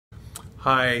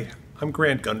Hi, I'm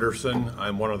Grant Gundersen.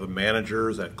 I'm one of the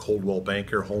managers at Coldwell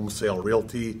Banker Homesale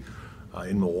Realty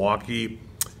in Milwaukee.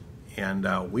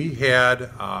 And we had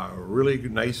a really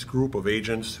nice group of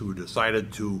agents who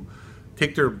decided to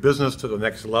take their business to the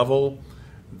next level.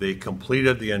 They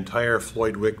completed the entire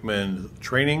Floyd Wickman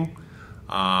training.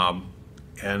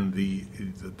 And the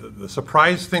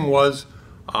surprise thing was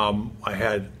I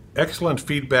had excellent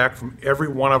feedback from every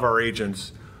one of our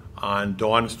agents on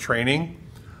Dawn's training.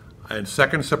 And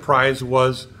second surprise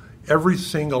was every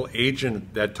single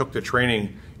agent that took the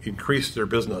training increased their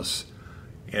business.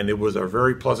 And it was a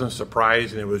very pleasant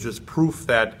surprise, and it was just proof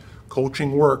that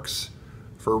coaching works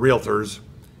for realtors.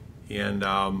 And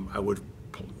I would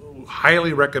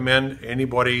highly recommend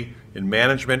anybody in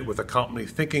management with a company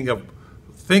thinking of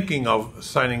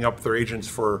signing up their agents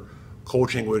for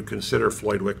coaching would consider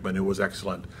Floyd Wickman. It was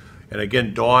excellent. And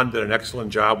again, Dawn did an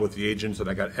excellent job with the agents, and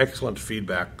I got excellent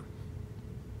feedback.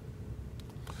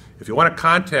 If you want to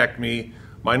contact me,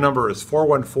 my number is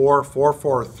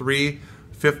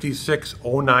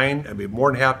 414-443-5609. I'd be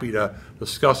more than happy to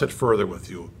discuss it further with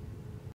you.